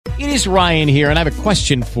It is Ryan here, and I have a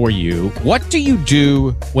question for you. What do you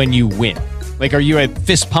do when you win? Like, are you a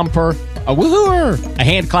fist pumper, a woohooer, a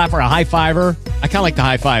hand clapper, a high fiver? I kind of like the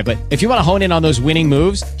high five, but if you want to hone in on those winning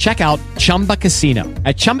moves, check out Chumba Casino.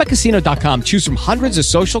 At ChumbaCasino.com, choose from hundreds of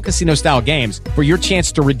social casino-style games for your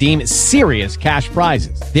chance to redeem serious cash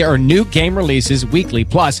prizes. There are new game releases weekly,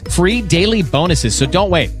 plus free daily bonuses. So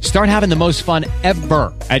don't wait. Start having the most fun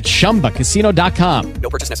ever at ChumbaCasino.com.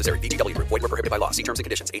 No purchase necessary. VGW Group. Void where prohibited by law. See terms and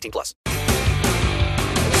conditions. 18 plus.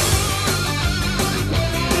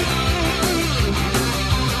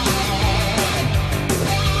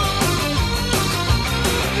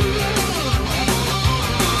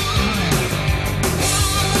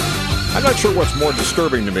 I'm not sure what's more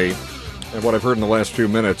disturbing to me than what I've heard in the last few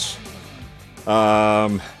minutes.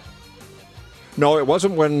 No, it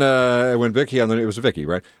wasn't when Vicky it was Vicky,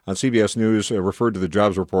 right, on CBS News referred to the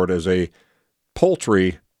jobs report as a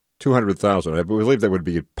paltry 200,000. I believe that would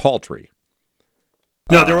be paltry.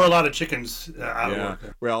 No, there were a lot of chickens out of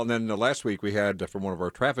work. Well, and then last week we had from one of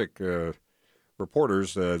our traffic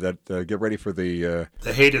reporters that get ready for the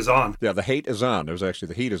hate is on. Yeah, the hate is on. It was actually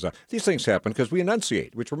the heat is on. These things happen because we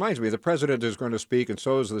enunciate, which reminds me the president is going to speak, and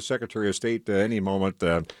so is the Secretary of State any moment.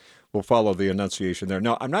 We'll follow the enunciation there.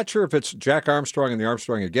 Now, I'm not sure if it's Jack Armstrong and the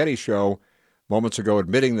Armstrong and Getty show moments ago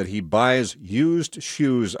admitting that he buys used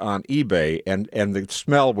shoes on eBay, and the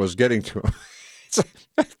smell was getting to him.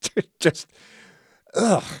 It's just,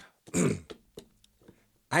 ugh.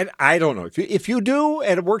 I don't know. If you do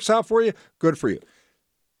and it works out for you, good for you.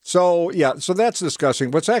 So that's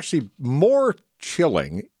disgusting. What's actually more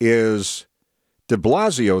chilling is de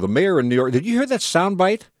Blasio, the mayor in New York. Did you hear that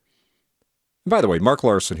soundbite? By the way, Mark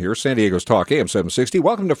Larson here, San Diego's Talk, AM 760.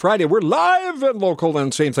 Welcome to Friday. We're live and local,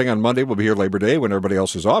 and same thing on Monday. We'll be here Labor Day when everybody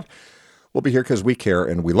else is off. We'll be here because we care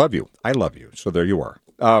and we love you. I love you. So there you are.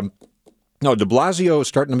 No, de Blasio is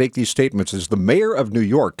starting to make these statements as the mayor of New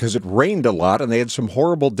York because it rained a lot and they had some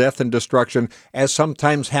horrible death and destruction, as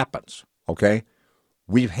sometimes happens, okay?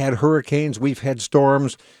 We've had hurricanes, we've had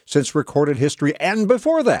storms since recorded history and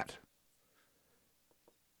before that.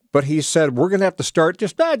 But he said, we're going to have to start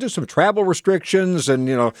just some travel restrictions and,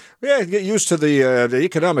 get used to the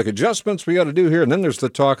economic adjustments we got to do here. And then there's the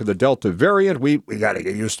talk of the Delta variant. We got to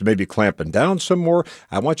get used to maybe clamping down some more.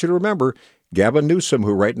 I want you to remember, Gavin Newsom,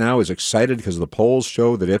 who right now is excited because the polls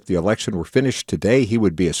show that if the election were finished today, he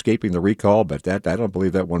would be escaping the recall. But I don't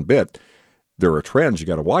believe that one bit. There are trends. You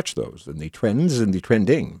got to watch those, and the trends and the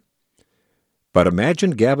trending. But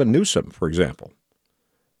imagine Gavin Newsom, for example,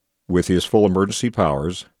 with his full emergency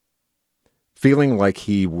powers, feeling like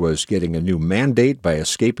he was getting a new mandate by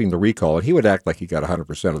escaping the recall, and he would act like he got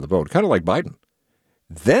 100% of the vote, kind of like Biden.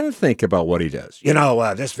 Then think about what he does.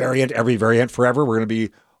 This variant, every variant forever, we're going to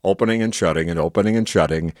be opening and shutting, and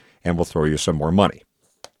we'll throw you some more money.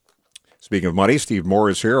 Speaking of money, Steve Moore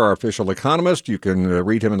is here, our official economist. You can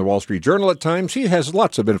read him in the Wall Street Journal at times. He has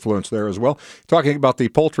lots of influence there as well. Talking about the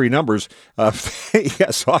poultry numbers,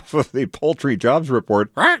 yes, off of the poultry jobs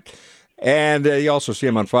report. And you also see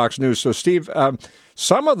him on Fox News. So, Steve,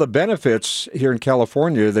 some of the benefits here in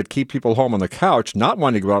California that keep people home on the couch, not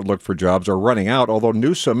wanting to go out and look for jobs, are running out, although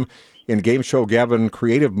Newsom, in Game Show Gavin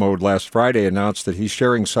creative mode last Friday, announced that he's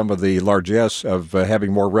sharing some of the largesse of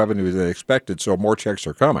having more revenue than expected, so more checks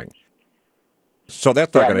are coming. So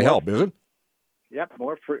that's not going to help, is it? Yep,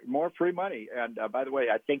 more free money. And by the way,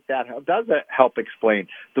 I think that does help explain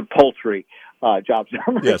the poultry jobs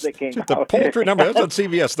numbers that came out. The poultry number, that's on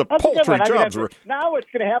CBS, the poultry jobs. Now what's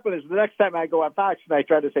going to happen is the next time I go on Fox and I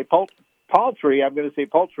try to say poultry, I'm going to say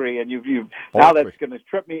poultry, and you've now that's going to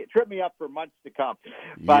trip me up for months to come.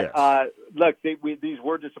 But look, these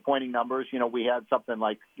were disappointing numbers. We had something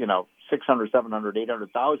like 600, 700,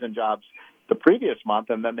 800,000 jobs the previous month,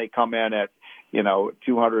 and then they come in at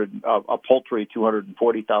 200 a poultry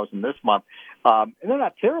 240,000 this month. And they're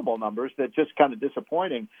not terrible numbers. They're just kind of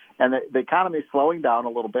disappointing. And the economy is slowing down a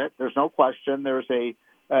little bit. There's no question. There's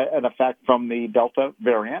an effect from the Delta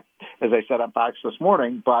variant, as I said on Fox this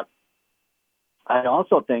morning. But I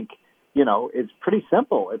also think, it's pretty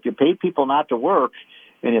simple. If you pay people not to work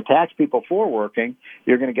and you tax people for working,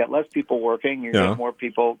 you're going to get less people working. You're going to get more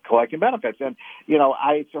people collecting benefits. And,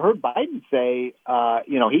 I heard Biden say,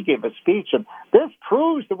 he gave a speech, and this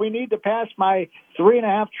proves that we need to pass my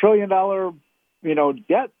 $3.5 trillion,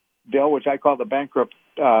 debt bill, which I call the Bankrupt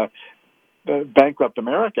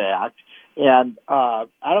America Act. And I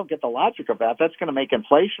don't get the logic of that. That's going to make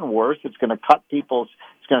inflation worse. It's going to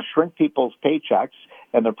shrink people's paychecks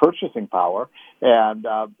and their purchasing power. And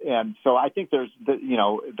so I think there's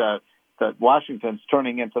the Washington's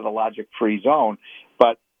turning into the logic-free zone.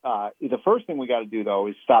 But the first thing we got to do, though,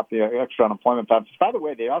 is stop the extra unemployment benefits. By the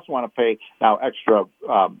way, they also want to pay now extra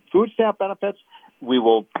food stamp benefits. We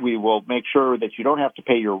will make sure that you don't have to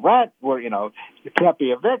pay your rent, or you can't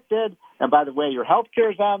be evicted. And by the way, your health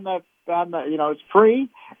care is on the it's free,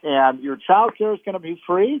 and your child care is going to be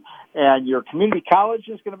free, and your community college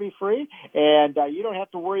is going to be free, and you don't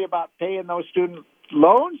have to worry about paying those student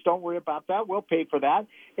loans. Don't worry about that. We'll pay for that.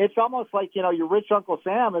 It's almost like, your rich Uncle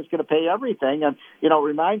Sam is going to pay everything. And, it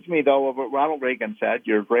reminds me, though, of what Ronald Reagan said,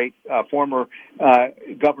 your great former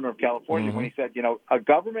governor of California, when he said, a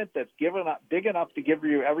government that's big enough to give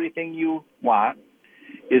you everything you want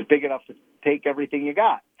is big enough to take everything you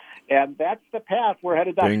got. And that's the path we're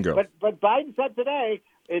headed down. Bingo. But Biden said today,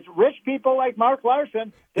 it's rich people like Mark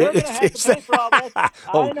Larson. They're going to have to pay for all this.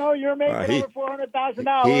 I know you're making over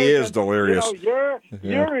 $400,000. He is delirious. You're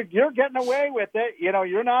getting away with it.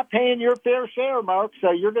 You're not paying your fair share, Mark.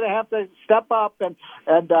 So you're going to have to step up, and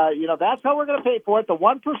that's how we're going to pay for it. The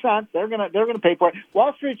 1%, they're going to pay for it.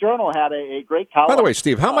 Wall Street Journal had a great column. By the way,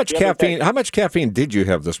 Steve, how much caffeine did you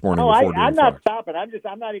have this morning? I'm not stopping. I'm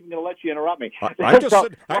not even going to let you interrupt me. I'm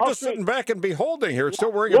just sitting back and beholding here,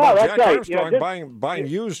 still worrying about Jack Armstrong buying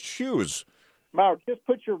used shoes. Mark, just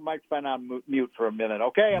put your microphone on mute for a minute,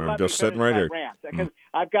 okay? I'm just sitting right here. Rant, because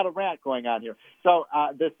I've got a rant going on here. So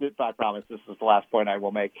I promise this is the last point I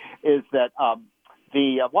will make, is that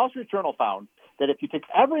the Wall Street Journal found that if you take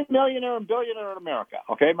every millionaire and billionaire in America,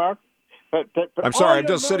 okay, Mark? But I'm sorry, I'm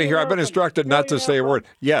just sitting here. I've been instructed not to say a word.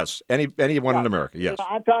 Yes, anyone in America, yes.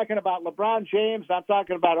 I'm talking about LeBron James, I'm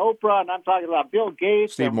talking about Oprah, and I'm talking about Bill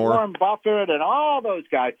Gates, Steve and Moore, Warren Buffett, and all those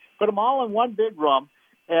guys. Put them all in one big room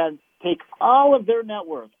and take all of their net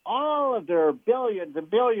worth, all of their billions and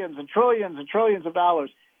billions and trillions of dollars.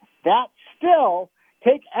 That still,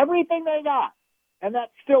 take everything they got, and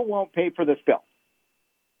that still won't pay for this bill.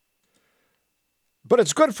 But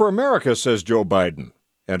it's good for America, says Joe Biden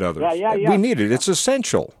and others. Yeah. We need it. It's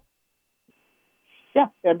essential. Yeah,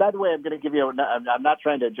 and by the way, I'm going to give you, I'm not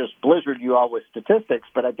trying to just blizzard you all with statistics,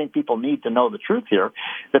 but I think people need to know the truth here.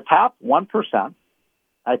 The top 1%,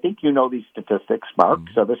 I think you know these statistics, Mark,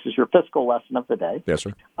 so this is your fiscal lesson of the day. Yes,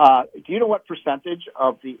 sir. Do you know what percentage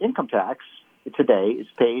of the income tax today is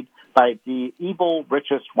paid by the evil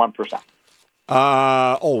richest 1%?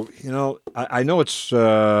 I know it's...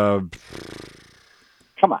 Come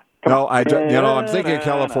on. I'm thinking of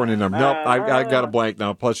California number. Nope, I got a blank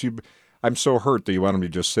now. Plus, I'm so hurt that you want me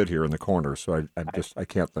to just sit here in the corner, so I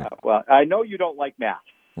can't think. Well, I know you don't like math.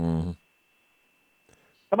 Mm-hmm.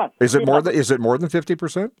 Come on. Is it more than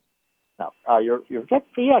 50%? No, you're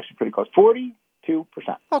actually pretty close. 42%.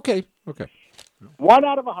 Okay. 1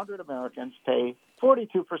 out of 100 Americans pay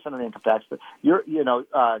 42% of the income tax.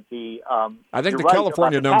 I think the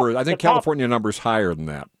California number. I think California number is higher than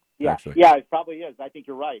that. Yeah, actually. Yeah, it probably is. I think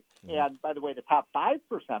you're right. And by the way, the top 5%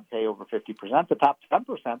 pay over 50%. The top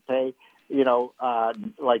 10% pay,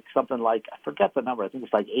 like something like, I forget the number. I think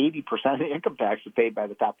it's like 80% of the income tax is paid by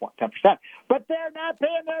the top 10%. But they're not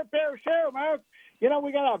paying their fair share, Mark.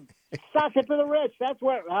 We got to suck it to the rich. That's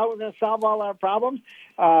how we're going to solve all our problems.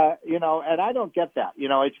 And I don't get that.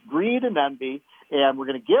 It's greed and envy, and we're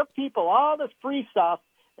going to give people all this free stuff,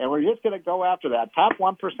 and we're just going to go after that top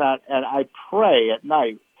 1%. And I pray at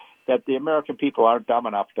night that the American people aren't dumb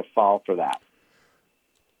enough to fall for that.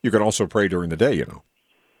 You can also pray during the day,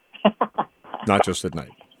 not just at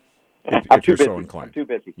night. If you're so inclined. I'm too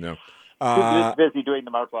busy. No. Too busy doing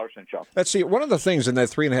the Mark Larson show. Let's see. One of the things in that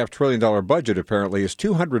 $3.5 trillion budget, apparently, is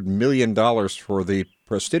 $200 million for the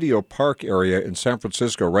Presidio Park area in San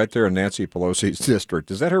Francisco, right there in Nancy Pelosi's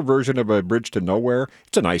district. Is that her version of a bridge to nowhere?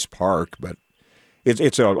 It's a nice park, but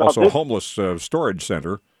it's also a homeless storage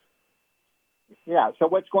center. Yeah, so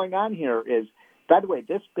what's going on here is, by the way,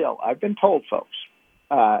 this bill, I've been told, folks,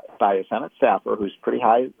 by a Senate staffer who's pretty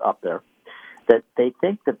high up there, that they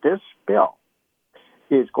think that this bill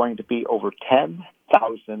is going to be over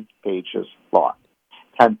 10,000 pages long.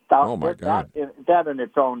 10,000. Oh, my God. That in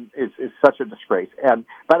its own is such a disgrace. And,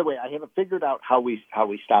 by the way, I haven't figured out how we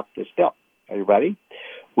stop this bill. Are you ready?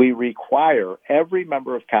 We require every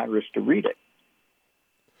member of Congress to read it.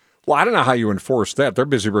 Well, I don't know how you enforce that. They're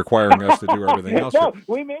busy requiring us to do everything else. No,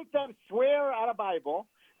 we make them swear on a Bible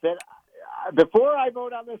that before I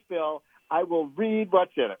vote on this bill, I will read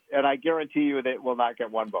what's in it, and I guarantee you that it will not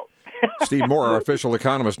get one vote. Steve Moore, our official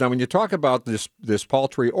economist. Now, when you talk about this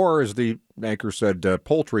paltry, or as the anchor said,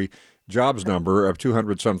 poultry jobs number of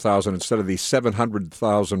 200-some thousand instead of the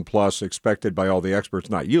 700,000 plus expected by all the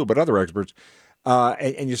experts, not you, but other experts,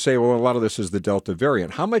 And you say, well, a lot of this is the Delta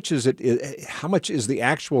variant. How much is it? How much is the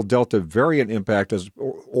actual Delta variant impact,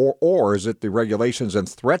 or is it the regulations and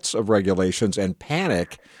threats of regulations and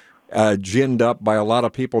panic ginned up by a lot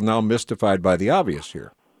of people now mystified by the obvious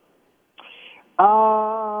here?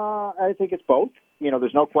 I think it's both.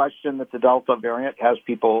 There's no question that the Delta variant has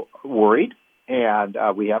people worried, and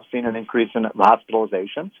we have seen an increase in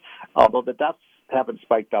hospitalizations, although the deaths haven't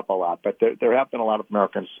spiked up a lot. But there have been a lot of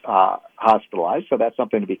Americans hospitalized, so that's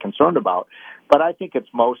something to be concerned about. But I think it's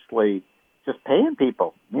mostly just paying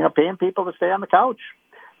people to stay on the couch.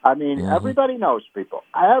 I mean, Everybody knows people.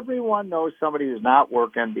 Everyone knows somebody who's not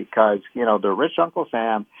working because, their rich Uncle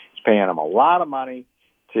Sam is paying them a lot of money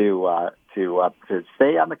to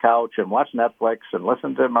stay on the couch and watch Netflix and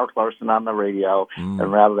listen to Mark Larson on the radio,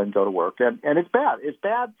 and rather than go to work. And it's bad. It's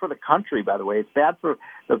bad for the country, by the way. It's bad for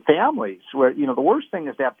the families. Where the worst thing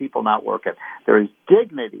is to have people not working. There is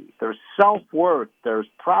dignity. There's self-worth. There's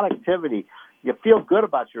productivity. You feel good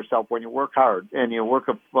about yourself when you work hard and you work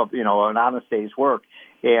an honest day's work.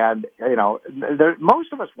 And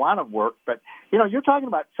most of us want to work, but you're talking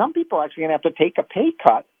about some people actually going to have to take a pay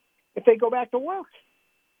cut if they go back to work.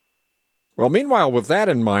 Well, meanwhile, with that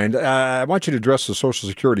in mind, I want you to address the Social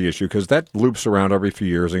Security issue, because that loops around every few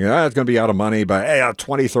years. And it's going to be out of money by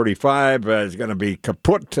 2035. It's going to be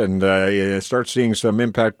kaput, and you start seeing some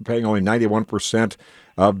impact, paying only 91%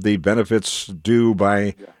 of the benefits due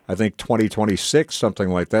by, I think, 2026, something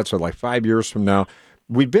like that. So like 5 years from now.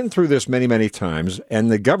 We've been through this many, many times,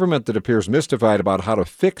 and the government that appears mystified about how to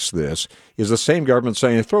fix this is the same government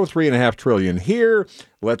saying, throw $3.5 trillion here,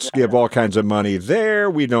 let's give all kinds of money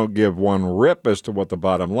there. We don't give one rip as to what the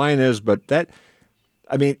bottom line is. But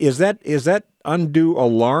is that undue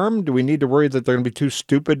alarm? Do we need to worry that they're going to be too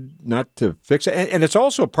stupid not to fix it? And it's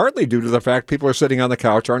also partly due to the fact people are sitting on the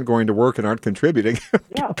couch, aren't going to work, and aren't contributing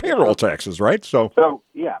to payroll taxes, right? So I'm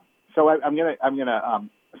gonna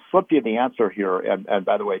slip you the answer here, and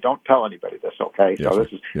by the way, don't tell anybody this, okay? Yes, so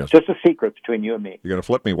this is just a secret between you and me. You're going to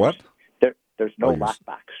flip me what? There's no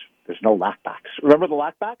lockbox. There's no lockbox. Remember the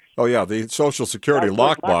lockbox? Oh, yeah, the Social Security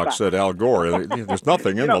lockbox, said Al Gore. There's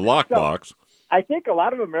nothing in the lockbox. I think a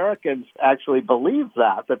lot of Americans actually believe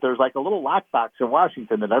that there's like a little lockbox in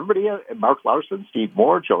Washington, and everybody, Mark Larson, Steve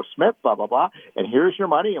Moore, Joe Smith, blah, blah, blah, and here's your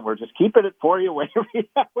money, and we're just keeping it for you when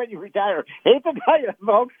you retire. Hate to tell you,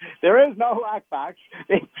 folks, there is no lockbox.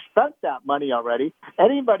 They've spent that money already.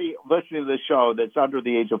 Anybody listening to this show that's under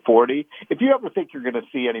the age of 40, if you ever think you're going to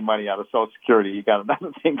see any money out of Social Security, you got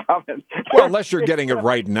another thing coming. Well, unless you're getting it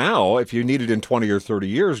right now. If you need it in 20 or 30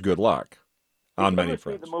 years, good luck on many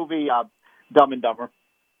fronts. The movie Dumb and Dumber.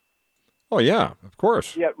 Oh, yeah, of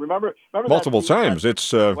course. Yeah, remember multiple times.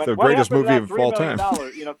 It's the greatest movie of all time.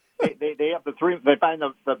 They have they find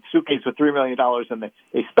the suitcase with $3 million, and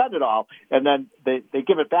they spend it all, and then they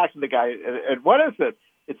give it back to the guy. And what is this?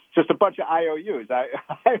 It's just a bunch of IOUs. I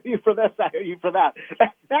owe you for this, I owe you for that.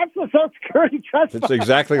 That's the Social Security trust fund. It's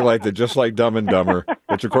exactly just like Dumb and Dumber,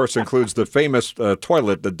 which of course includes the famous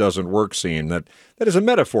toilet that doesn't work scene. That is a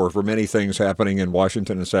metaphor for many things happening in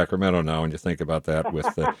Washington and Sacramento now. When you think about that, with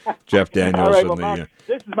Jeff Daniels. All right, well, Mark,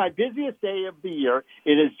 this is my busiest day of the year.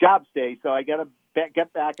 It is Jobs Day, so I got to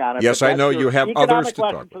get back on it. Yes, I know you have others to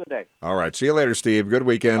talk about. For the day. All right. See you later, Steve. Good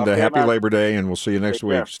weekend. Okay, happy Mark. Labor Day, and we'll see you next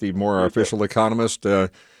week. Steve Moore, our official economist.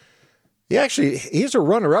 He's a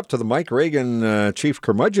runner-up to the Mike Reagan Chief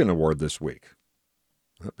Curmudgeon Award this week.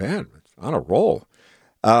 Not bad. It's on a roll.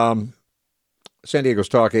 San Diego's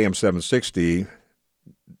Talk, AM 760.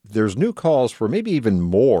 There's new calls for maybe even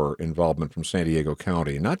more involvement from San Diego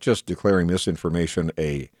County, not just declaring misinformation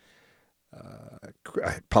a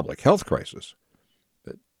public health crisis.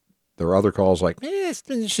 There are other calls like,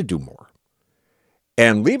 you should do more.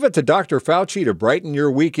 And leave it to Dr. Fauci to brighten your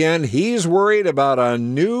weekend. He's worried about a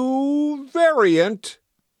new variant.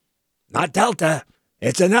 Not Delta.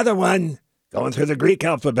 It's another one. Going through the Greek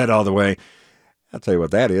alphabet all the way. I'll tell you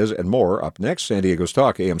what that is and more up next. San Diego's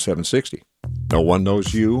Talk, AM 760. No one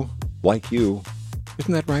knows you like you.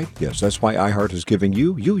 Isn't that right? Yes, that's why iHeart is giving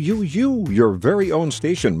you, your very own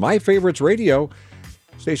station. My Favorites Radio.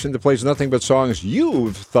 Station that plays nothing but songs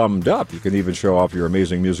you've thumbed up. You can even show off your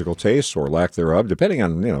amazing musical tastes or lack thereof, depending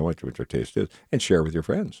on what your taste is, and share with your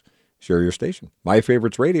friends. Share your station. My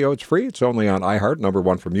Favorites Radio. It's free. It's only on iHeart,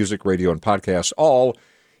 #1 for music, radio, and podcasts, all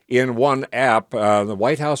in one app. The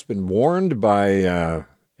White House has been warned by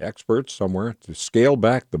experts somewhere to scale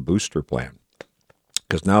back the booster plan,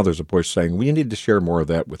 because now there's a push saying we need to share more of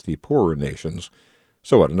that with the poorer nations.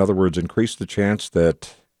 So what? In other words, increase the chance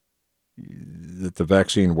that the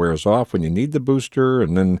vaccine wears off when you need the booster,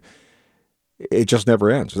 and then It just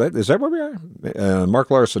never ends. Is that where we are?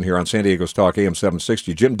 Mark Larson here on San Diego's Talk, AM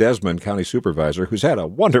 760. Jim Desmond, county supervisor, who's had a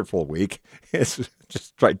wonderful week, is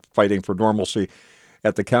just fighting for normalcy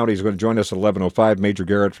at the county. He's going to join us at 11:05. Major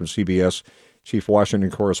Garrett from CBS, chief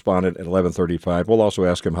Washington correspondent, at 11:35. We'll also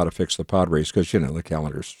ask him how to fix the Padres because, the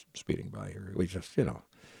calendar's speeding by here. We just,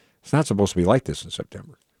 it's not supposed to be like this in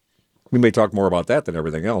September. We may talk more about that than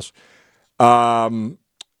everything else.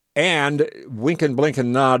 And wink and blink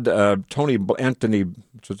and nod, Anthony,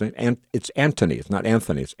 it's Anthony, it's not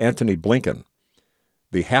Anthony, it's Anthony Blinken,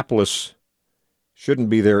 the hapless, shouldn't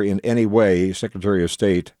be there in any way, Secretary of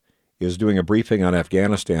State, is doing a briefing on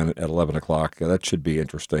Afghanistan at 11 o'clock. That should be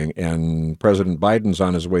interesting. And President Biden's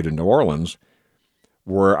on his way to New Orleans,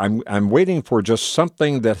 where I'm waiting for just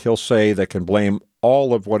something that he'll say that can blame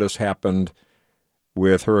all of what has happened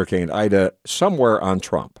with Hurricane Ida somewhere on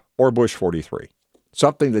Trump or Bush 43.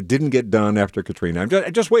 Something that didn't get done after Katrina.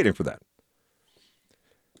 I'm just waiting for that.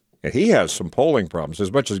 And he has some polling problems.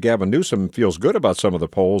 As much as Gavin Newsom feels good about some of the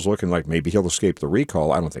polls, looking like maybe he'll escape the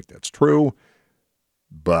recall, I don't think that's true.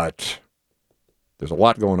 But there's a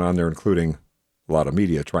lot going on there, including a lot of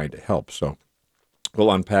media trying to help. So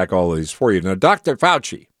we'll unpack all of these for you. Now, Dr.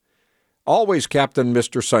 Fauci, always Captain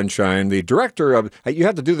Mr. Sunshine, the director of, you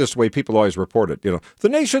have to do this the way people always report it, the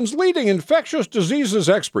nation's leading infectious diseases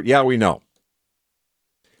expert. Yeah, we know.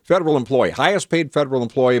 Federal employee, highest paid federal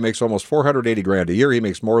employee, makes almost $480,000 a year. He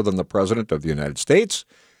makes more than the president of the United States.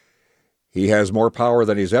 He has more power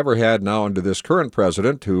than he's ever had now under this current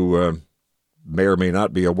president, who may or may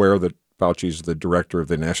not be aware that Fauci's the director of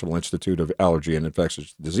the National Institute of Allergy and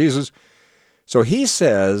Infectious Diseases. So he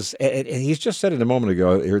says, and he's just said it a moment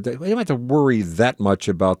ago, that we don't have to worry that much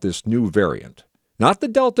about this new variant. Not the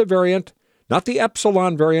Delta variant, not the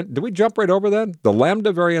Epsilon variant. Did we jump right over that? The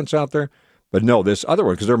Lambda variant's out there. But no, this other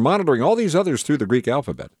one, because they're monitoring all these others through the Greek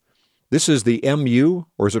alphabet. This is the MU,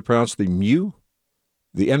 or is it pronounced the mu?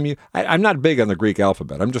 The MU? I'm not big on the Greek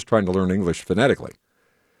alphabet. I'm just trying to learn English phonetically.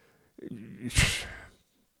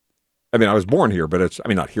 I mean, I was born here, but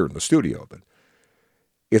not here in the studio, but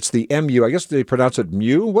it's the MU. I guess they pronounce it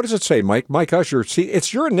mu. What does it say, Mike? Mike Usher. See,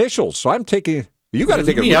 it's your initials, so I'm taking, you got to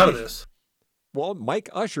take me out of this. Well, Mike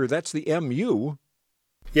Usher, that's the MU.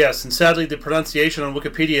 Yes, and sadly the pronunciation on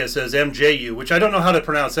Wikipedia says MJU, which I don't know how to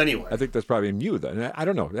pronounce anyway. I think that's probably mu then. I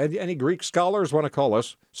don't know. Any Greek scholars want to call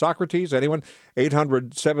us? Socrates, anyone?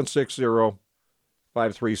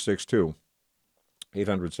 800-760-5362.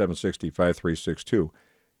 800-760-5362.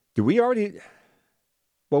 Do we already...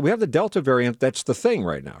 Well, we have the Delta variant. That's the thing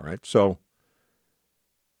right now, right? So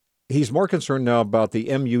he's more concerned now about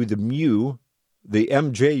the MU, the mu, the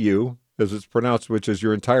MJU, as it's pronounced, which is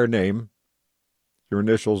your entire name. Your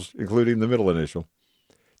initials, including the middle initial.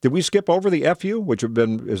 Did we skip over the FU, which have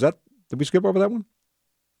been, did we skip over that one?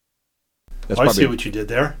 I see what you did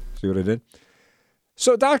there. See what I did?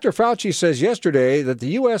 So Dr. Fauci says yesterday that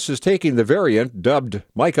the U.S. is taking the variant, dubbed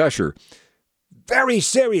Mike Usher, very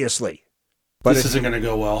seriously. But this isn't going to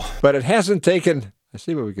go well. But it hasn't taken, I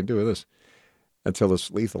see what we can do with this, until it's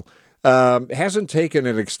lethal, hasn't taken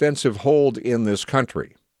an extensive hold in this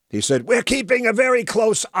country. He said, we're keeping a very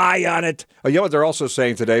close eye on it. Oh, you know what they're also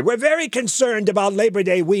saying today? We're very concerned about Labor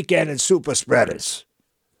Day weekend and super spreaders.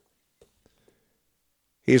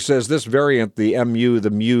 He says this variant, the MU,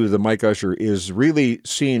 the Mike Usher, is really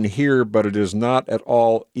seen here, but it is not at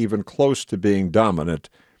all even close to being dominant.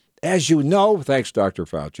 As you know, thanks, Dr.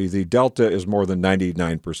 Fauci, the Delta is more than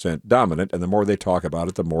 99% dominant, and the more they talk about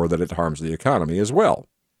it, the more that it harms the economy as well.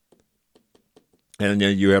 And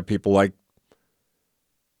you have people like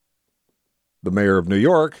the mayor of New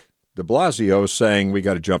York, de Blasio, saying we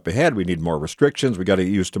got to jump ahead. We need more restrictions. We got to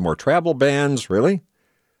get used to more travel bans. Really?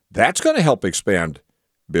 That's going to help expand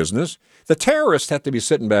business. The terrorists have to be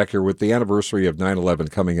sitting back here with the anniversary of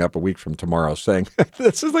 9/11 coming up a week from tomorrow saying,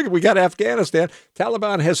 this is like we got Afghanistan.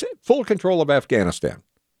 Taliban has full control of Afghanistan.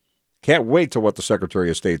 Can't wait till what the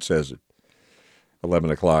Secretary of State says at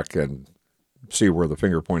 11 o'clock and see where the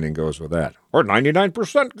finger pointing goes with that. Or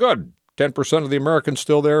 99% good. 10% of the Americans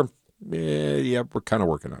still there. Yeah, we're kind of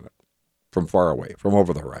working on it from far away, from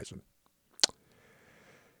over the horizon.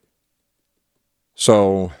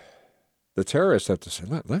 So the terrorists have to say,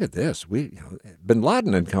 look at this. Bin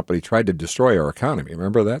Laden and company tried to destroy our economy.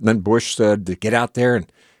 Remember that? And then Bush said to get out there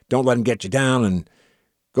and don't let them get you down and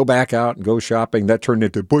go back out and go shopping. That turned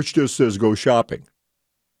into Bush just says go shopping.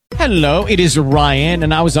 Hello, it is Ryan,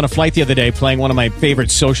 and I was on a flight the other day playing one of my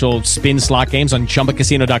favorite social spin slot games on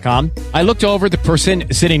ChumbaCasino.com. I looked over at the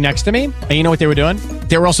person sitting next to me, and you know what they were doing?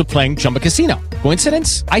 They were also playing Chumba Casino.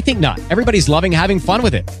 Coincidence? I think not. Everybody's loving having fun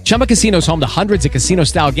with it. Chumba Casino is home to hundreds of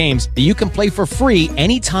casino-style games that you can play for free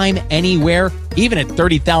anytime, anywhere, even at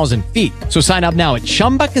 30,000 feet. So sign up now at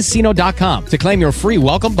ChumbaCasino.com to claim your free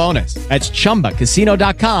welcome bonus. That's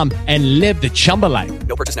ChumbaCasino.com and live the Chumba life.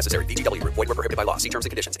 No purchase necessary. VGW. Void where prohibited by law. See terms and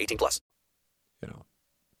conditions. 18+.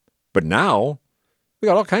 But now we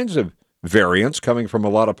got all kinds of variants coming from a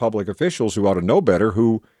lot of public officials who ought to know better,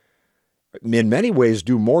 who in many ways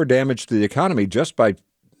do more damage to the economy just by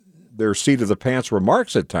their seat of the pants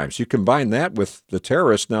remarks at times. You combine that with the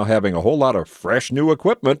terrorists now having a whole lot of fresh new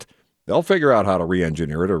equipment, they'll figure out how to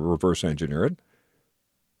re-engineer it or reverse engineer it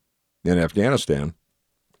in Afghanistan.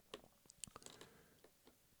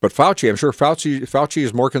 But Fauci, I'm sure Fauci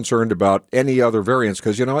is more concerned about any other variants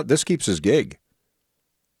because, you know what, this keeps his gig.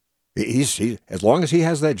 He's as long as he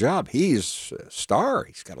has that job, he's a star.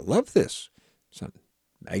 He's got to love this. It's on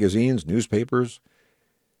magazines, newspapers.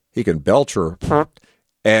 He can belch or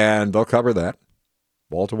and they'll cover that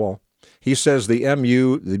wall to wall. He says the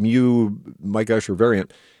Mu Mike Usher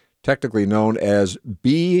variant, technically known as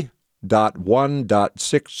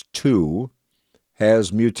B.1.62,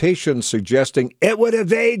 has mutations suggesting it would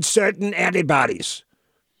evade certain antibodies,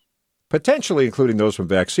 potentially including those from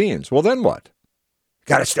vaccines. Well, then what?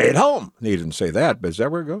 Got to stay at home. He didn't say that, but is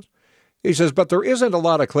that where it goes? He says, but there isn't a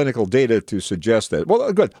lot of clinical data to suggest that.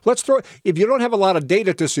 Well, good. If you don't have a lot of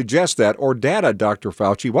data to suggest that, or data, Dr.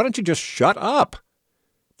 Fauci, why don't you just shut up?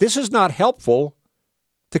 This is not helpful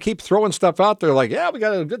to keep throwing stuff out there like, yeah, we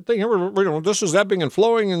got a good thing here. This is ebbing and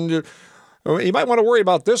flowing, and you might want to worry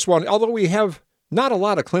about this one. Although we have not a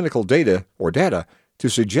lot of clinical data or data to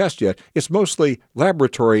suggest yet, it's mostly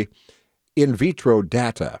laboratory in vitro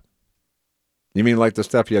data. You mean like the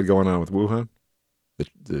stuff you had going on with Wuhan?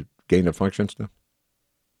 The gain of function stuff?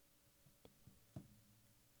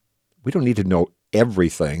 We don't need to know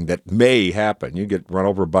everything that may happen. You get run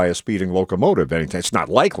over by a speeding locomotive anytime. It's not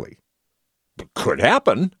likely. But could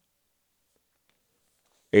happen.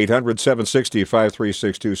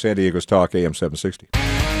 800-760-5362, San Diego's Talk, AM 760.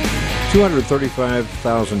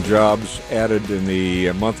 235,000 jobs added in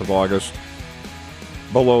the month of August.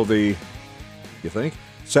 Below the, you think?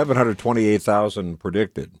 728,000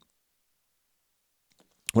 predicted.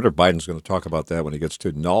 I wonder if Biden's going to talk about that when he gets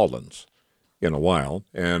to New Orleans in a while.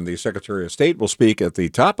 And the Secretary of State will speak at the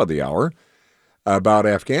top of the hour about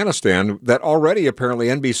Afghanistan that already apparently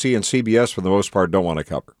NBC and CBS, for the most part, don't want to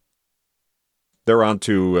cover. They're on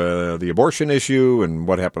to the abortion issue and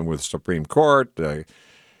what happened with the Supreme Court and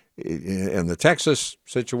the Texas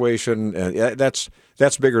situation. And that's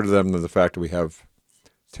bigger to them than the fact that we have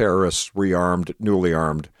terrorists, rearmed, newly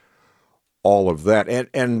armed, all of that.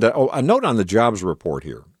 And a note on the jobs report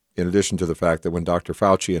here, in addition to the fact that when Dr.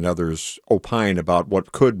 Fauci and others opine about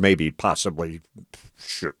what could maybe possibly,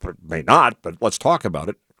 may not, but let's talk about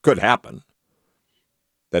it, could happen,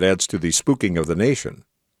 that adds to the spooking of the nation.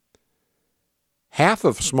 Half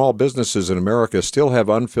of small businesses in America still have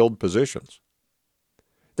unfilled positions.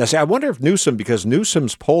 Now, see, I wonder if Newsom, because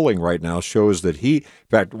Newsom's polling right now shows that in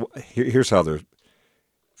fact, here's how they're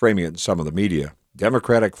framing it in some of the media.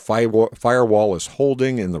 Democratic firewall is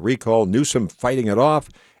holding in the recall. Newsom fighting it off.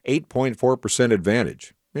 8.4%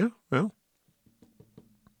 advantage. Yeah, well,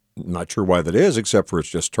 not sure why that is, except for it's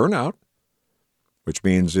just turnout, which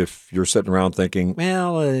means if you're sitting around thinking,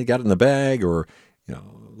 well, I got it in the bag, or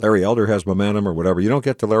Larry Elder has momentum or whatever, you don't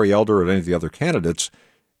get to Larry Elder or any of the other candidates,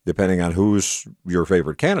 depending on who's your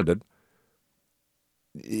favorite candidate,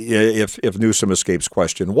 if Newsom escapes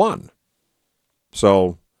question one.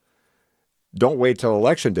 So don't wait till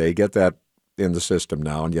Election Day. Get that in the system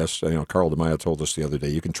now. And yes, Carl DeMaio told us the other day,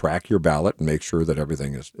 you can track your ballot and make sure that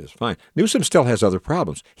everything is fine. Newsom still has other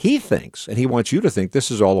problems. He thinks, and he wants you to think,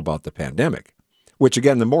 this is all about the pandemic, which,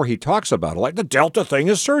 again, the more he talks about it, like the Delta thing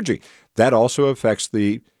is surging. That also affects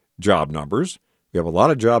the job numbers. We have a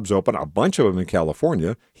lot of jobs open, a bunch of them in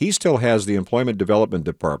California. He still has the Employment Development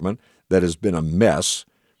Department that has been a mess.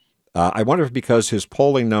 I wonder if because his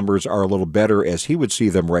polling numbers are a little better as he would see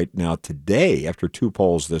them right now today, after two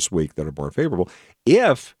polls this week that are more favorable,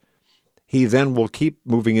 if he then will keep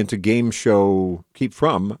from moving into game show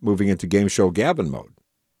Gavin mode.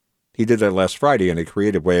 He did that last Friday in a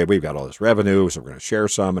creative way. We've got all this revenue, so we're going to share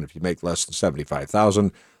some, and if you make less than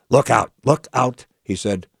 $75,000, look out, he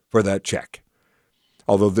said, for that check.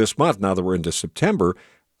 Although this month, now that we're into September,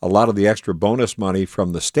 a lot of the extra bonus money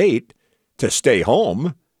from the state to stay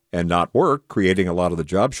home and not work, creating a lot of the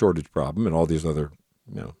job shortage problem and all these other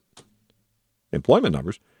employment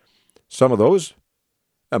numbers, some of those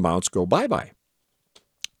amounts go bye-bye.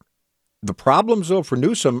 The problems, though, for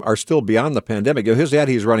Newsom are still beyond the pandemic. His ad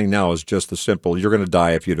he's running now is just the simple, you're going to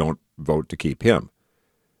die if you don't vote to keep him.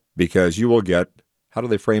 Because you will get, how do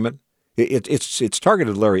they frame it? It's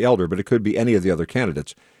targeted Larry Elder, but it could be any of the other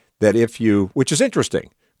candidates. That if you, which is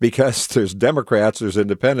interesting, because there's Democrats, there's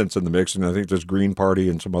independents in the mix, and I think there's Green Party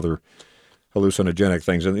and some other hallucinogenic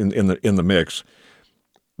things in the mix.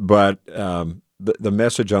 But the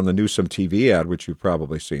message on the Newsom TV ad, which you've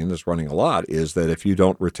probably seen, is running a lot, is that if you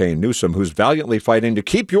don't retain Newsom, who's valiantly fighting to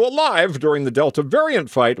keep you alive during the Delta variant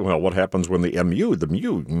fight, well, what happens when the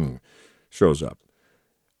mu shows up?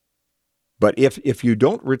 But if you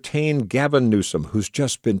don't retain Gavin Newsom, who's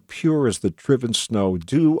just been pure as the driven snow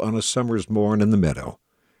dew on a summer's morn in the meadow,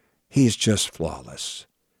 he's just flawless.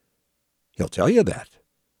 He'll tell you that.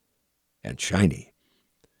 And shiny.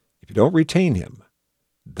 If you don't retain him,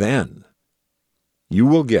 then you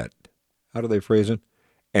will get, how do they phrase it,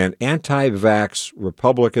 an anti-vax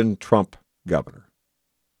Republican Trump governor.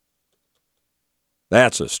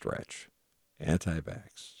 That's a stretch.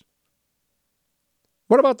 Anti-vax.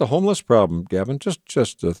 What about the homeless problem, Gavin?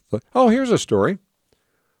 Here's a story.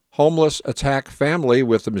 Homeless attack family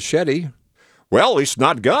with a machete. Well, at least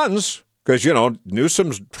not guns, because,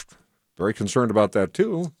 Newsom's very concerned about that,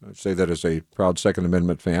 too. I say that as a proud Second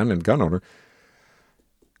Amendment fan and gun owner.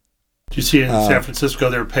 Do you see in San Francisco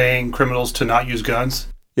they're paying criminals to not use guns?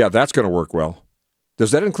 Yeah, that's going to work well.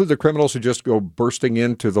 Does that include the criminals who just go bursting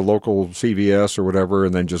into the local CVS or whatever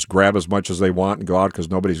and then just grab as much as they want and go out because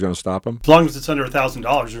nobody's going to stop them? As long as it's under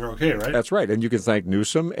 $1,000, you're okay, right? That's right. And you can thank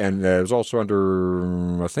Newsom. And it was also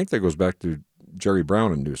under, I think that goes back to Jerry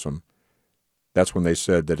Brown and Newsom. That's when they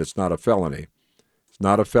said that it's not a felony. It's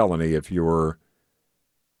not a felony if you're,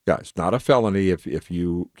 it's not a felony if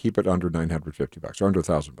you keep it under $950 or under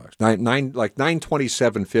 $1,000. Like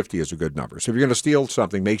 $927.50 is a good number. So if you're going to steal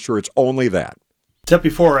something, make sure it's only that. Is that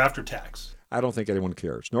before or after tax? I don't think anyone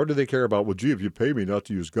cares. Nor do they care about, well, gee, if you pay me not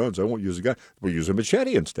to use guns, I won't use a gun. We'll use a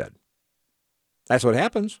machete instead. That's what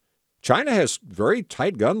happens. China has very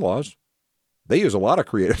tight gun laws. They use a lot of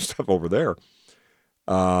creative stuff over there.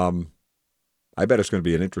 I bet it's going to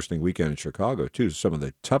be an interesting weekend in Chicago, too. Some of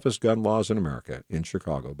the toughest gun laws in America in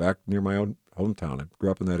Chicago, back near my own hometown. I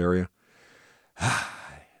grew up in that area.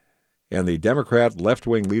 And the Democrat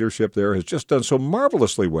left-wing leadership there has just done so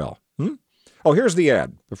marvelously well. Oh, here's the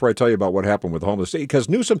ad before I tell you about what happened with homeless. Because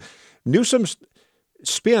Newsom's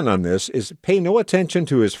spin on this is pay no attention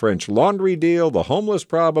to his French laundry deal, the homeless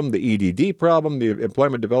problem, the EDD problem, the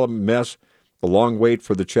employment development mess, the long wait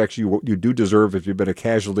for the checks you do deserve if you've been a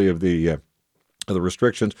casualty of the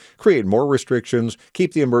restrictions. Create more restrictions.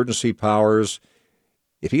 Keep the emergency powers.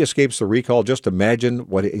 If he escapes the recall, just imagine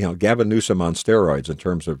what Gavin Newsom on steroids in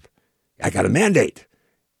terms of, I got a mandate.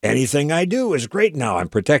 Anything I do is great now. I'm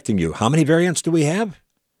protecting you. How many variants do we have?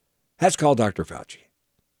 That's called Dr. Fauci.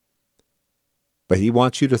 But he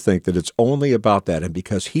wants you to think that it's only about that, and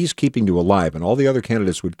because he's keeping you alive and all the other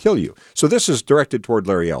candidates would kill you. So this is directed toward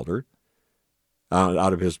Larry Elder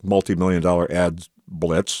out of his multi-million-dollar ads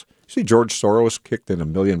blitz. See, George Soros kicked in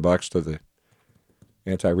 $1 million to the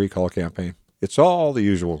anti-recall campaign. It's all the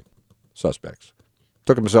usual suspects.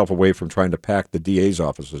 Took himself away from trying to pack the DA's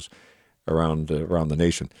offices around the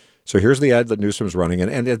nation. So here's the ad that Newsom's running,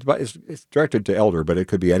 and it's directed to Elder, but it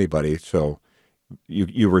could be anybody. So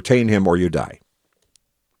you retain him or you die.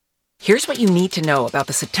 Here's what you need to know about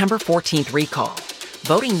the September 14th recall.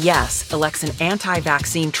 Voting yes elects an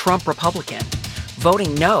anti-vaccine Trump Republican.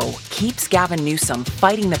 Voting no keeps Gavin Newsom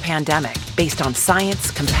fighting the pandemic based on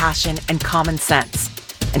science, compassion, and common sense.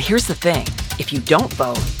 And here's the thing. If you don't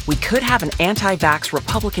vote, we could have an anti-vax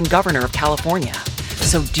Republican governor of California.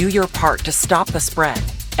 So do your part to stop the spread.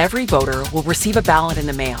 Every voter will receive a ballot in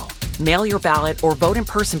the mail. Mail your ballot or vote in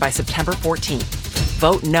person by September 14th.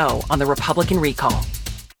 Vote no on the Republican recall.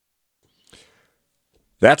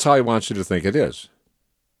 That's how he wants you to think it is.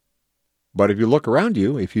 But if you look around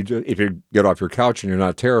you, if you get off your couch and you're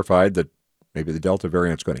not terrified that maybe the Delta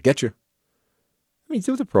variant's going to get you,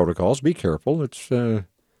 do the protocols, be careful. It's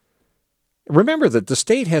remember that the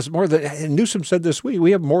state has more than, and Newsom said this week,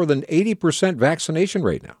 we have more than 80% vaccination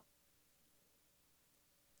rate now.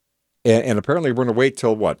 And apparently we're going to wait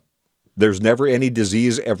till what? There's never any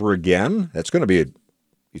disease ever again? That's going to be an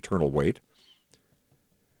eternal wait.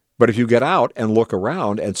 But if you get out and look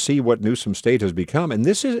around and see what Newsom State has become, and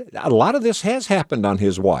a lot of this has happened on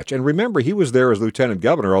his watch. And remember, he was there as lieutenant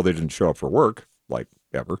governor, although they didn't show up for work, like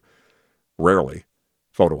ever, rarely,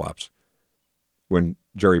 photo ops. When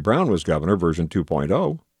Jerry Brown was governor, version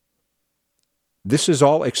 2.0, this is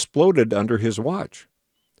all exploded under his watch.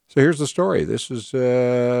 So here's the story. This is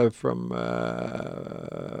from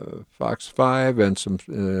Fox 5 and some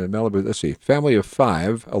Malibu. Let's see. Family of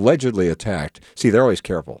 5 allegedly attacked. See, they're always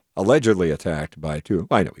careful. Allegedly attacked by 2.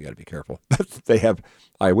 I know we got to be careful. They have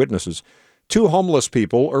eyewitnesses. 2 homeless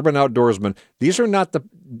people, urban outdoorsmen. These are not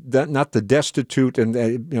the destitute, and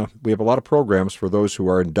we have a lot of programs for those who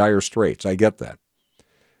are in dire straits. I get that.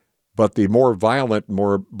 But the more violent,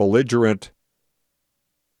 more belligerent.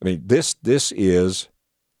 I mean, this is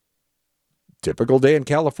typical day in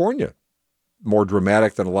California. More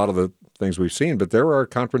dramatic than a lot of the things we've seen, but there are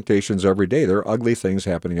confrontations every day. There are ugly things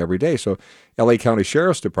happening every day. So L.A. County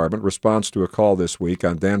Sheriff's Department responds to a call this week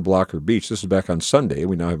on Dan Blocker Beach. This is back on Sunday.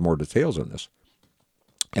 We now have more details on this.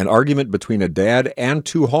 An argument between a dad and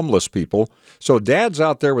 2 homeless people. So dad's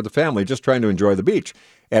out there with the family just trying to enjoy the beach.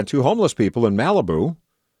 And 2 homeless people in Malibu.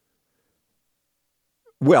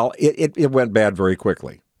 Well, it went bad very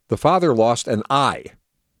quickly. The father lost an eye.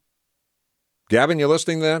 Gavin, you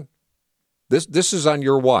listening to that? This is on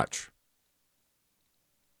your watch.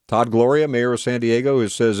 Todd Gloria, mayor of San Diego, who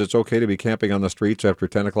says it's okay to be camping on the streets after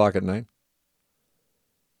 10 o'clock at night.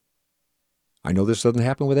 I know this doesn't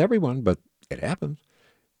happen with everyone, but it happens.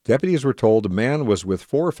 Deputies were told a man was with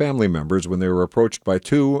 4 family members when they were approached by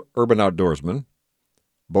 2 urban outdoorsmen,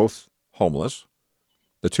 both homeless.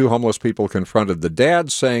 The 2 homeless people confronted the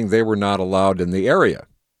dad, saying they were not allowed in the area.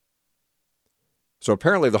 So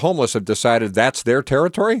apparently the homeless have decided that's their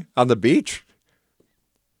territory on the beach.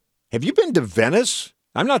 Have you been to Venice?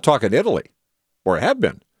 I'm not talking Italy, or I have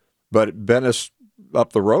been, but Venice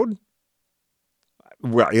up the road?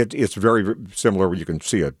 Well, it's very similar. You can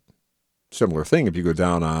see a similar thing if you go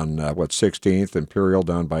down on, 16th, Imperial,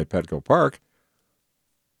 down by Petco Park.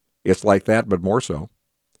 It's like that, but more so.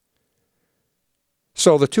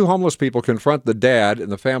 So the 2 homeless people confront the dad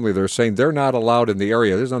and the family. They're saying they're not allowed in the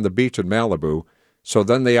area. This is on the beach in Malibu. So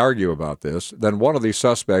then they argue about this. Then one of these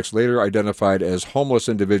suspects, later identified as homeless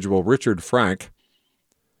individual Richard Frank,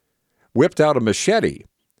 whipped out a machete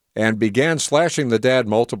and began slashing the dad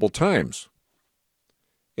multiple times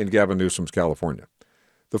in Gavin Newsom's California.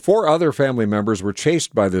 The 4 other family members were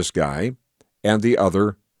chased by this guy and the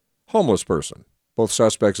other homeless person. Both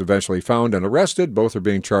suspects eventually found and arrested. Both are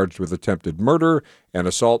being charged with attempted murder and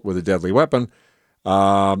assault with a deadly weapon.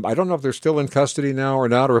 I don't know if they're still in custody now or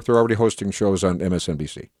not, or if they're already hosting shows on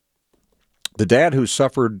MSNBC. The dad, who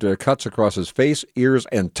suffered cuts across his face, ears,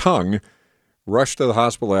 and tongue, rushed to the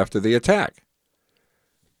hospital after the attack.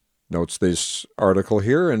 Notes this article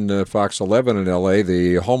here in Fox 11 in L.A.,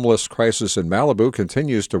 the homeless crisis in Malibu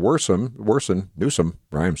continues to worsen, Newsom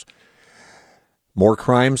rhymes. More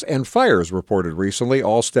crimes and fires reported recently,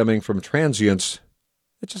 all stemming from transients.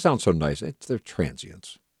 It just sounds so nice. They're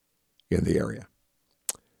transients in the area.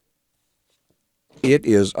 It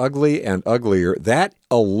is ugly and uglier. That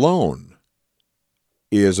alone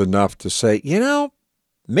is enough to say,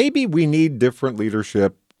 maybe we need different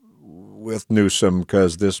leadership with Newsom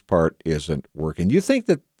because this part isn't working. You think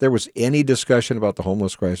that there was any discussion about the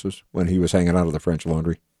homeless crisis when he was hanging out of the French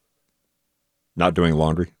Laundry? Not doing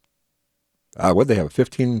laundry? What'd they have, a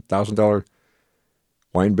 $15,000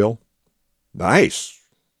 wine bill? Nice,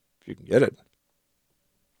 if you can get it.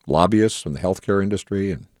 Lobbyists from the healthcare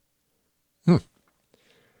industry.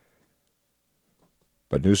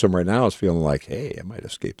 But Newsom right now is feeling like, hey, I might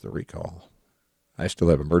escape the recall. I still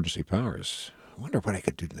have emergency powers. I wonder what I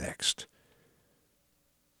could do next.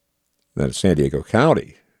 Then in San Diego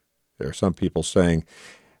County, there are some people saying,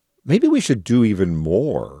 maybe we should do even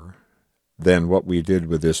more than what we did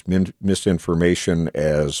with this misinformation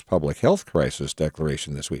as public health crisis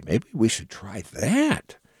declaration this week. Maybe we should try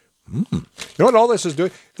that. You know what all this is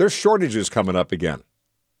doing? There's shortages coming up again.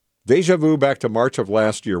 Deja vu back to March of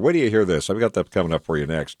last year. Wait till you hear this. I've got that coming up for you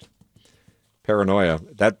next. Paranoia.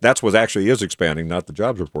 That's what actually is expanding, not the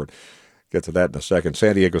jobs report. Get to that in a second.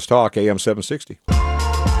 San Diego's Talk, AM 760.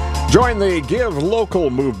 Join the Give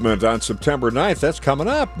Local movement on September 9th. That's coming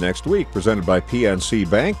up next week, presented by PNC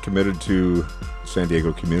Bank, committed to San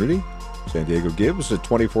Diego community. San Diego Gives, a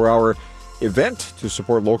 24-hour event to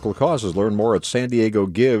support local causes. Learn more at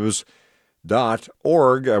sandiegogives.org.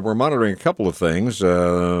 We're monitoring a couple of things.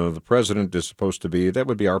 The president is supposed to be, that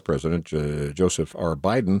would be our president, Joseph R.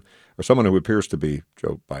 Biden, or someone who appears to be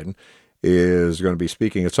Joe Biden, is going to be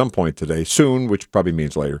speaking at some point today, soon, which probably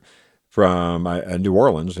means later, from New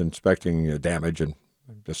Orleans, inspecting damage. And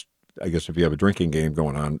just, I guess if you have a drinking game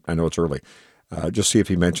going on, I know it's early, just see if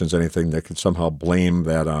he mentions anything that could somehow blame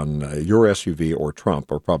that on your SUV or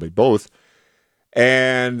Trump, or probably both.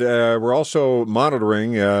 And we're also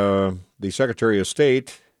monitoring the Secretary of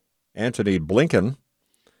State, Antony Blinken,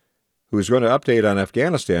 who's going to update on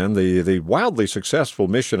Afghanistan, the wildly successful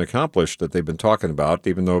mission accomplished that they've been talking about,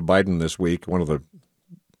 even though Biden this week, one of the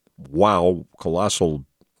colossal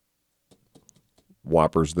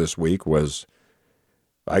whoppers this week was,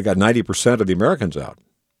 I got 90% of the Americans out.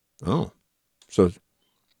 Oh, so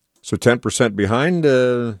 10% behind,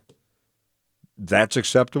 that's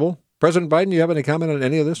acceptable? President Biden, do you have any comment on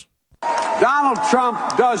any of this? Donald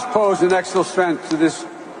Trump does pose an extra threat to this.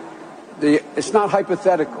 It's not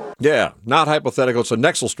hypothetical. Yeah, not hypothetical. It's a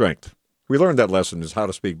nexal strength. We learned that lesson is How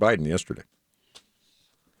to Speak Biden yesterday.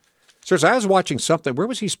 Seriously, I was watching something. Where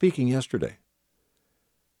was he speaking yesterday?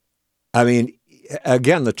 I mean,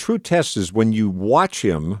 again, the true test is when you watch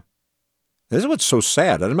him. This is what's so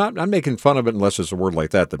sad. I'm not making fun of it unless it's a word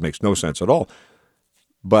like that makes no sense at all.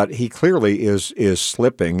 But he clearly is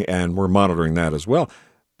slipping, and we're monitoring that as well.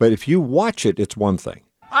 But if you watch it, it's one thing.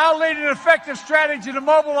 I'll lead an effective strategy to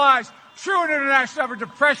mobilize true international effort to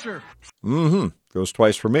pressure. Goes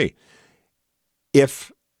twice for me.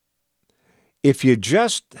 If you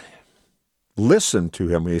just listen to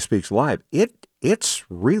him when he speaks live, it's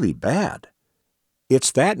really bad.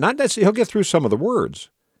 It's that, not necessarily, he'll get through some of the words.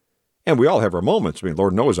 And we all have our moments. I mean,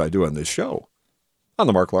 Lord knows I do on this show. On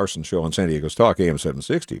the Mark Larson Show on San Diego's Talk, AM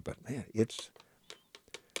 760. But, man,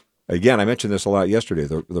 again, I mentioned this a lot yesterday.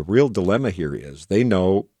 The real dilemma here is they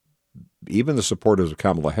know, even the supporters of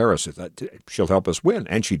Kamala Harris, that she'll help us win.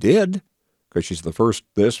 And she did, because she's the first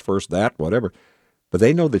this, first that, whatever. But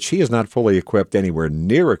they know that she is not fully equipped, anywhere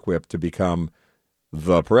near equipped to become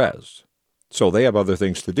the prez. So they have other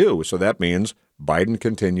things to do. So that means Biden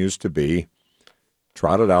continues to be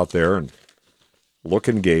trotted out there and look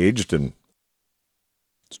engaged and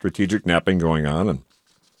strategic napping going on. And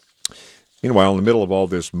meanwhile, in the middle of all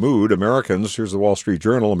this mood, Americans, here's the Wall Street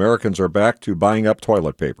Journal, Americans are back to buying up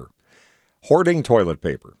toilet paper, hoarding toilet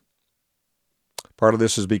paper. Part of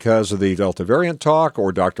this is because of the Delta variant talk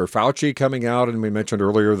or Dr. Fauci coming out, and we mentioned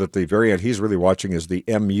earlier that the variant he's really watching is the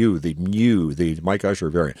the Mike Usher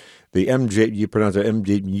variant, the MJ, you pronounce it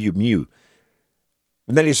mu.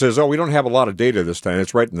 And then he says, we don't have a lot of data this time.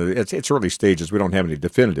 It's right in it's early stages. We don't have any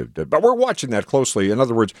definitive data. But we're watching that closely. In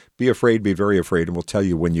other words, be afraid, be very afraid, and we'll tell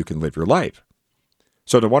you when you can live your life.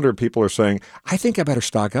 So no wonder people are saying, I think I better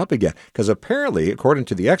stock up again. Because apparently, according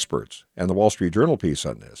to the experts and the Wall Street Journal piece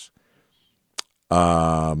on this,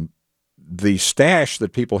 the stash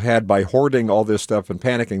that people had by hoarding all this stuff and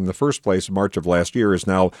panicking in the first place in March of last year is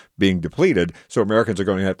now being depleted. So Americans are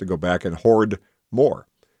going to have to go back and hoard more.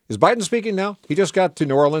 Is Biden speaking now? He just got to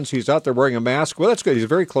New Orleans. He's out there wearing a mask. Well, that's good. He's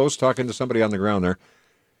very close, talking to somebody on the ground there.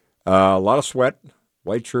 A lot of sweat,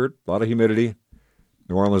 white shirt, a lot of humidity.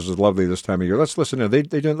 New Orleans is lovely this time of year. Let's listen to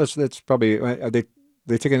That's probably, are they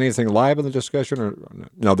taking anything live in the discussion? Or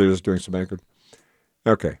no, they're just doing some anchored.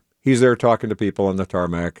 Okay. He's there talking to people on the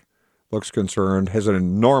tarmac. Looks concerned. Has an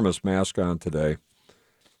enormous mask on today.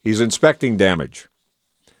 He's inspecting damage.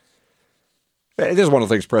 It is one of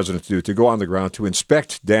the things presidents do, to go on the ground, to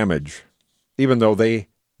inspect damage, even though they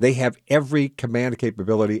have every command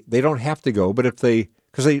capability. They don't have to go, but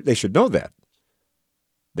because they should know that.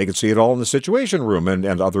 They can see it all in the Situation Room and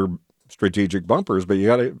other strategic bumpers, but you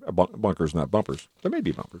got bunkers, not bumpers. There may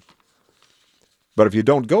be bumpers. But if you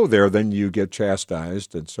don't go there, then you get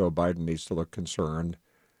chastised, and so Biden needs to look concerned.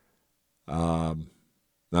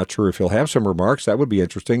 Not sure if he'll have some remarks. That would be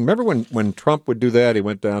interesting. Remember when Trump would do that? He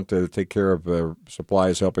went down to take care of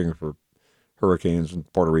supplies, helping for hurricanes in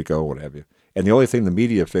Puerto Rico, what have you. And the only thing the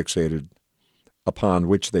media fixated upon,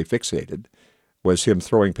 which they fixated, was him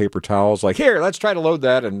throwing paper towels. Like, here, let's try to load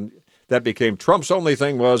that. And that became Trump's only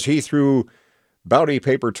thing was he threw Bounty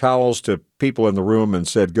paper towels to people in the room and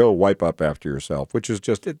said, go wipe up after yourself, which is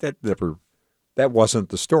just, that wasn't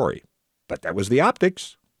the story. But that was the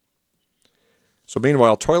optics. So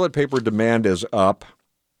meanwhile, toilet paper demand is up.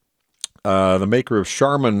 The maker of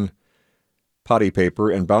Charmin potty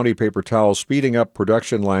paper and Bounty paper towels speeding up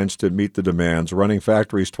production lines to meet the demands, running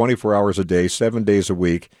factories 24 hours a day, 7 days a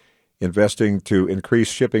week, investing to increase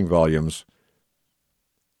shipping volumes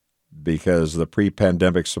because the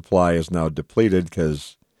pre-pandemic supply is now depleted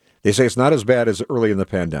because they say it's not as bad as early in the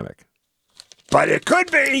pandemic. But it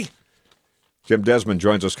could be! Jim Desmond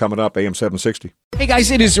joins us coming up, AM 760. Hey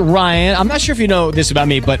guys, it is Ryan. I'm not sure if you know this about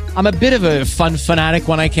me, but I'm a bit of a fun fanatic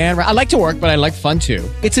when I can. I like to work, but I like fun too.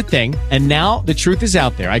 It's a thing. And now the truth is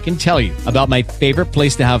out there. I can tell you about my favorite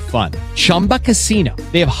place to have fun. Chumba Casino.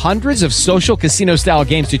 They have hundreds of social casino style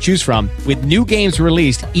games to choose from with new games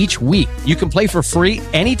released each week. You can play for free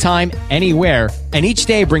anytime, anywhere. And each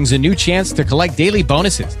day brings a new chance to collect daily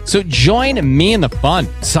bonuses. So join me in the fun.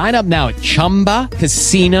 Sign up now at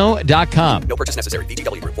ChumbaCasino.com. No purchase necessary.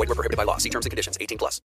 VGW Group. Void where prohibited by law. See terms and conditions. 18+.